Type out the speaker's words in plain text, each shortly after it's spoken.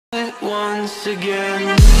once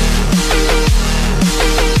again.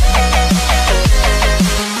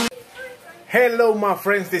 Hello my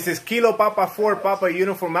friends, this is Kilo Papa 4 Papa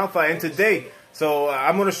Uniform Alpha, and today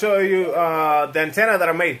I'm going to show you the antenna that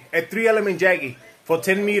I made, a 3-element Yagi for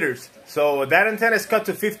 10 meters. So that antenna is cut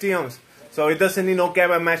to 50 ohms, so it doesn't need no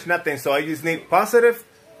gamma match, nothing. So I just need positive,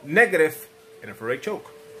 negative, and infrared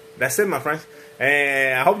choke. That's it my friends,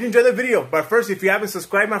 and I hope you enjoyed the video. But first, if you haven't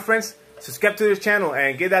subscribed my friends, subscribe to this channel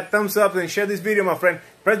and give that thumbs up and share this video my friend.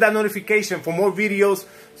 Press that notification for more videos,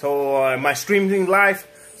 so my streaming live,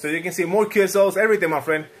 so you can see more QSOs, everything my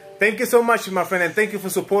friend. Thank you so much my friend, and thank you for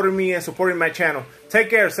supporting me and supporting my channel. Take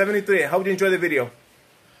care, 73. I hope you enjoy the video.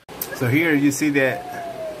 So here you see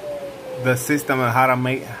the system of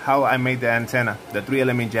how I made the antenna, the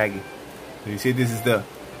 3-element Yagi. So you see this is the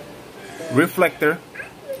reflector,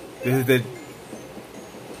 this is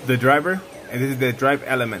the driver, and this is the drive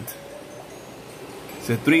element. It's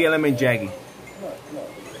a 3-element Yagi.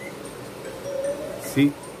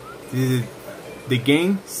 See, this is the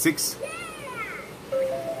gain 6.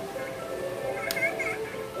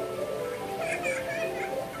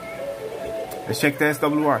 Let's check the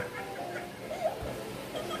SWR.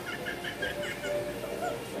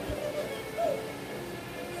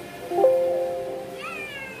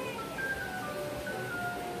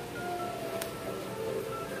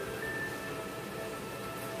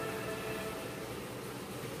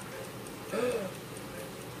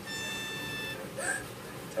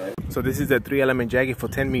 So this is the 3-element Yagi for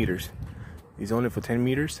 10 meters. It's only for 10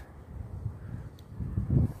 meters.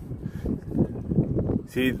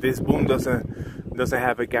 See, this boom doesn't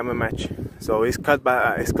have a gamma match, so it's cut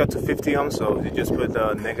to 50 ohms. So you just put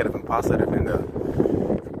the negative and positive in the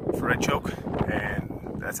infrared choke,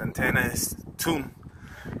 and that antenna is tuned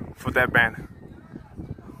for that band.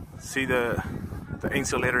 See the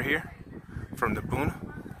insulator here from the boom.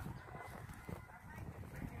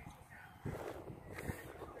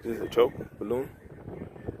 This is the choke balloon,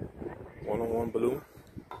 one-on-one balloon.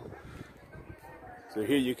 So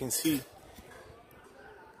here you can see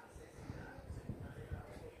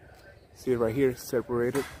it right here,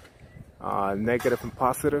 separated, negative and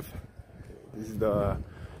positive. This is the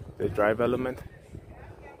drive element.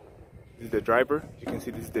 This is the driver. You can see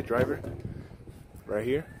this is the driver right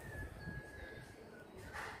here.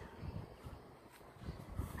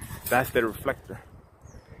 That's the reflector.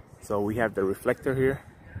 So we have the reflector here.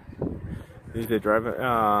 This is the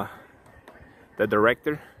driver, the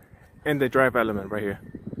director, and the drive element right here.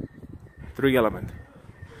 3-element.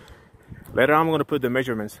 Later I'm going to put the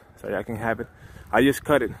measurements so y'all can have it. I just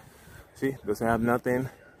cut it. See, doesn't have nothing,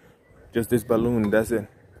 just this balloon, that's it.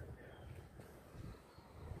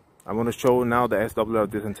 I'm going to show now the SWR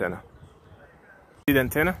of this antenna. See the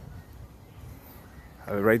antenna?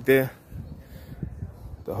 Right there.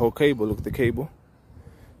 The whole cable, look at the cable.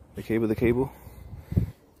 The cable.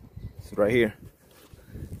 It's right here.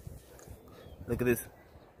 Look at this.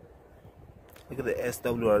 Look at the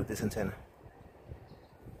SWR of this antenna.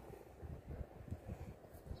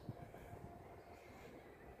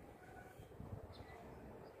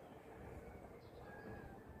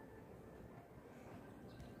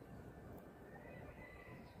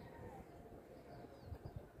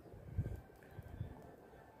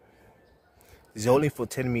 It's only for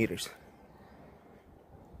 10 meters.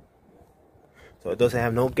 So it doesn't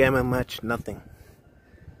have no gamma match, nothing.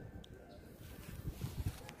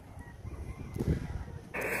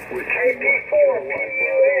 KP4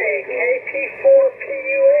 PUA, KP4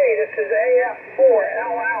 PUA, this is AF4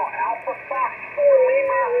 LL, Alpha Fox 4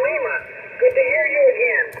 Lima Lima. Good to hear you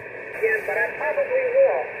again, but I probably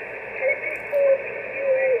will. KP4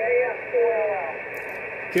 PUA, AF4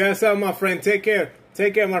 LL. What's up, my friend? Take care.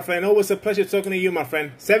 Take care, my friend. Always a pleasure talking to you, my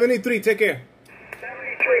friend. 73, take care.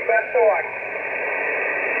 73, best of luck.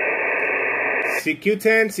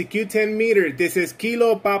 CQ10 meter. This is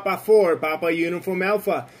Kilo Papa 4 Papa Uniform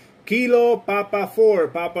Alpha. Kilo Papa 4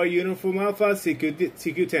 Papa Uniform Alpha,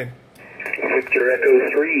 CQ10. Victor Echo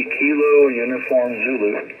 3 Kilo Uniform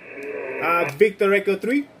Zulu. Victor Echo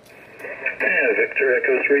 3? Yeah, Victor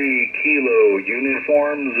Echo 3 Kilo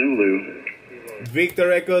Uniform Zulu.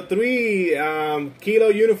 Victor Echo 3 Kilo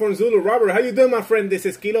Uniform Zulu. Robert, how you doing, my friend? This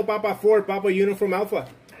is Kilo Papa 4 Papa Uniform Alpha.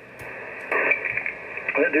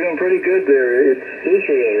 I'm doing pretty good there. It's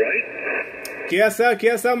Israel, right?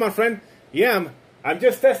 Kiasa, my friend. Yeah, I'm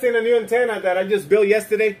just testing a new antenna that I just built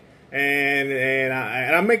yesterday, and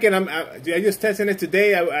I just testing it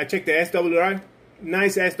today. I checked the SWR,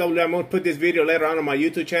 nice SWR. I'm gonna put this video later on my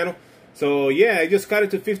YouTube channel. So yeah, I just cut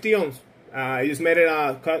it to 50 ohms. I just made it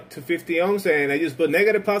cut to 50 ohms, and I just put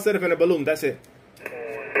negative, positive, and a balloon. That's it.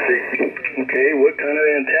 Okay, what kind of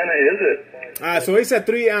antenna is it? So it's a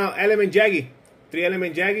 3-element Yagi.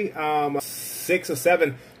 3-element Yagi, 6 or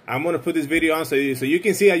 7. I'm gonna put this video on so you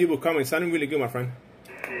can see how you will come. It's sounding really good, my friend.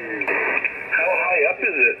 How high up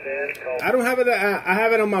is it? I don't have it. I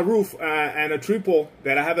have it on my roof and a tree pole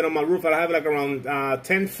that I have it on my roof. I have it like around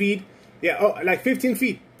 10 feet. Yeah, like 15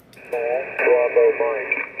 feet. Bravo,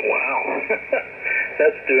 Mike. Wow,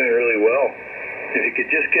 that's doing really well. If you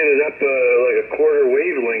could just get it up like a quarter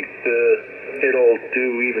wavelength, it'll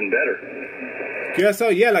do even better.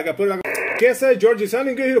 QSL, yeah, like I put it like QSL, George, you're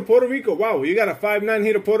sounding good here to Puerto Rico. Wow, you got a 5'9"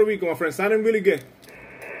 here to Puerto Rico, my friend. Sounding really good.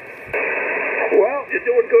 Well, you're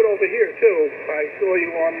doing good over here, too. I saw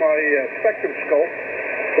you on my spectrum scope.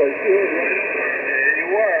 So you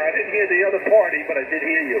were. I didn't hear the other party, but I did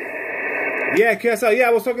hear you. Yeah, QSL, yeah,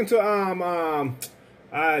 I was talking to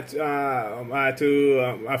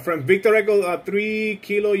from Victor Echo 3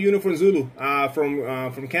 Kilo Uniform Zulu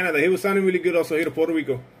from Canada. He was sounding really good also here to Puerto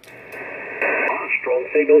Rico. Strong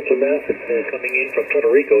signals from coming in from Puerto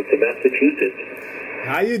Rico to Massachusetts.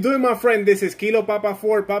 How you doing, my friend? This is Kilo Papa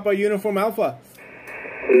 4 Papa Uniform Alpha.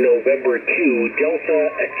 November 2 Delta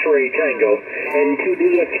X-Ray Tango and to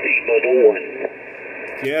the XT Mobile 1.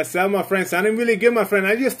 Yes, my friend. Sounding really good, my friend.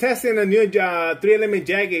 I just testing a new 3-element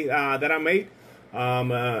Yagi that I made.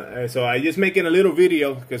 So I just making a little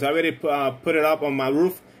video because I already put it up on my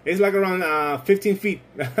roof. It's like around 15 feet.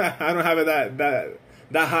 I don't have it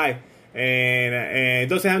that high, and it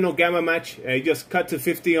doesn't have no gamma match. It just cut to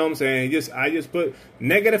 50 ohms, and I just put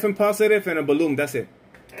negative and positive and a balloon. That's it.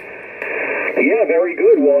 Yeah, very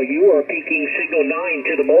good. Well, you are peaking signal 9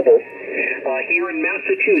 to the mobile here in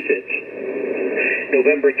Massachusetts.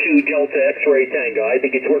 November 2 Delta X-Ray Tango. I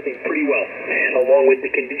think it's working pretty well, along with the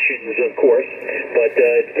conditions, of course, but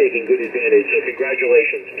it's taking good advantage. So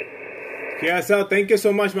congratulations. KSL, thank you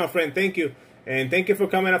so much, my friend. Thank you. And thank you for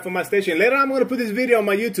coming up from my station. Later on, I'm going to put this video on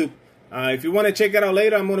my YouTube. If you want to check it out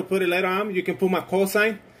later, I'm going to put it later on. You can put my call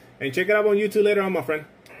sign and check it out on YouTube later on, my friend.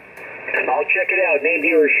 I'll check it out. Name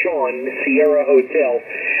here is Sean, Sierra Hotel,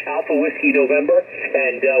 Alpha Whiskey November,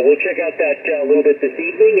 and we'll check out that a little bit this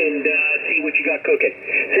evening and see what you got cooking.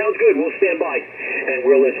 Sounds good. We'll stand by, and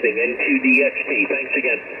we're listening. And to the XT, thanks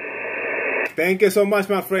again. Thank you so much,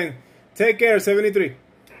 my friend. Take care, 73.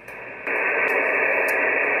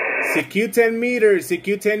 CQ 10 meters,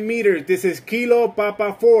 CQ 10 meters. This is Kilo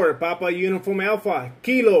Papa 4, Papa Uniform Alpha.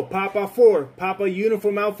 Kilo Papa 4, Papa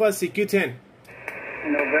Uniform Alpha, CQ 10.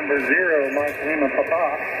 November 0, Mike Lima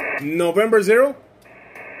Papa. November 0?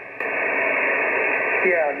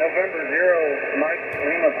 Yeah, November 0, Mike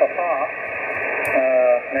Lima Papa.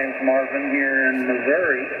 Name's Marvin here in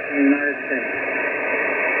Missouri, United States.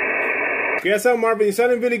 Guess how, Marvin? You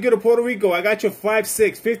sounding really good at Puerto Rico. I got you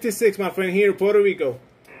 5'6", 56, my friend, here in Puerto Rico.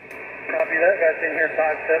 Copy that. Got in here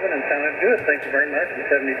 5'7" and sounded good. Thank you very much. I'm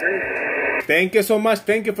 73. Thank you so much.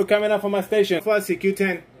 Thank you for coming up on my station. CQ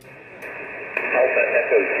 10. Alpha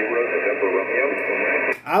Echo 0, November Romeo.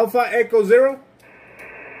 Alpha Echo 0?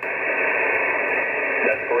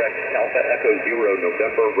 That's correct. Alpha Echo 0,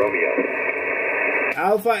 November Romeo.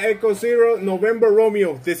 Alpha Echo 0, November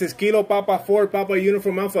Romeo. This is Kilo Papa 4, Papa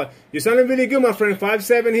Uniform Alpha. You're sounding really good, my friend.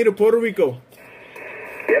 5'7" here to Puerto Rico.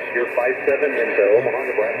 Yes, you're 5'7" into Omaha,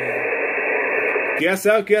 Nebraska. Yes,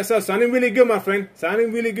 sir. Yes, sir. Sounding really good, my friend.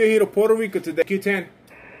 Sounding really good here to Puerto Rico today. Q10.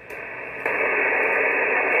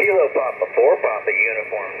 Kilo Papa 4, Papa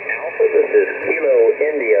Uniform Alpha. This is Kilo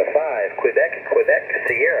India 5, Quebec,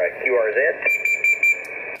 Sierra, QRZ.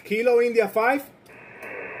 Kilo India 5?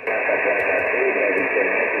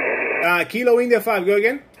 Kilo India 5. Go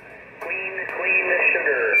again. Queen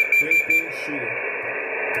Sugar. Queen Sugar.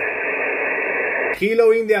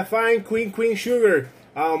 Kilo India 5, Queen Sugar.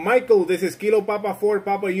 Michael, this is Kilo Papa 4,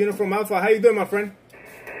 Papa Uniform Alpha. How you doing, my friend?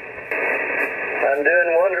 I'm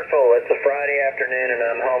doing wonderful. It's a Friday afternoon and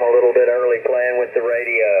I'm home a little bit early playing with the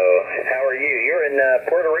radio. How are you? You're in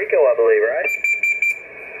Puerto Rico, I believe, right?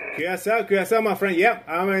 QSL, my friend. Yep,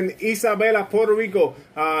 I'm in Isabela, Puerto Rico,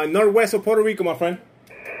 northwest of Puerto Rico, my friend.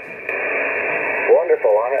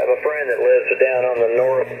 Wonderful. I have a friend that lives down on the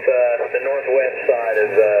northwest side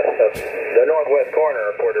of the northwest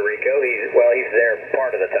corner of Puerto Rico. He's there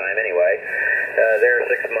part of the time anyway. There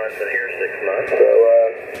 6 months and here 6 months. So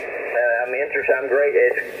I'm interested. I'm great.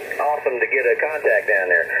 It's awesome to get a contact down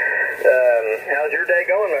there. How's your day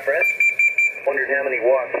going, my friend? Wondered how many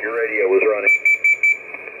watts your radio was running.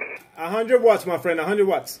 100 watts, my friend. 100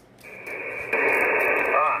 watts.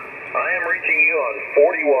 I am reaching you on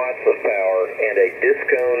 40 watts of power and a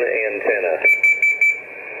discone antenna.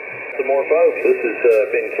 Some more folks, this has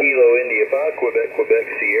been Kilo India 5, Quebec,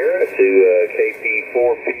 Sierra to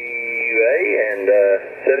KP4PUA, and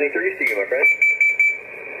 73, see you, my friend.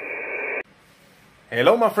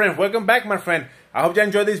 Hello, my friend. Welcome back, my friend. I hope you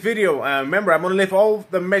enjoyed this video. Remember, I'm going to leave all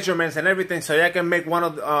the measurements and everything so I can make one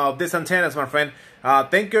of these antennas, my friend.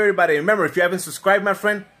 Thank you, everybody. Remember, if you haven't subscribed, my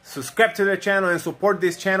friend, subscribe to the channel and support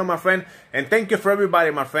this channel, my friend. And thank you for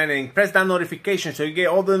everybody, my friend. And press that notification so you get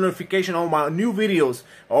all the notification on my new videos,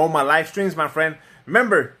 all my live streams, my friend.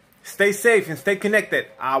 Remember, stay safe and stay connected.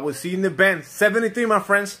 I will see you in the band 73, my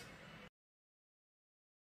friends.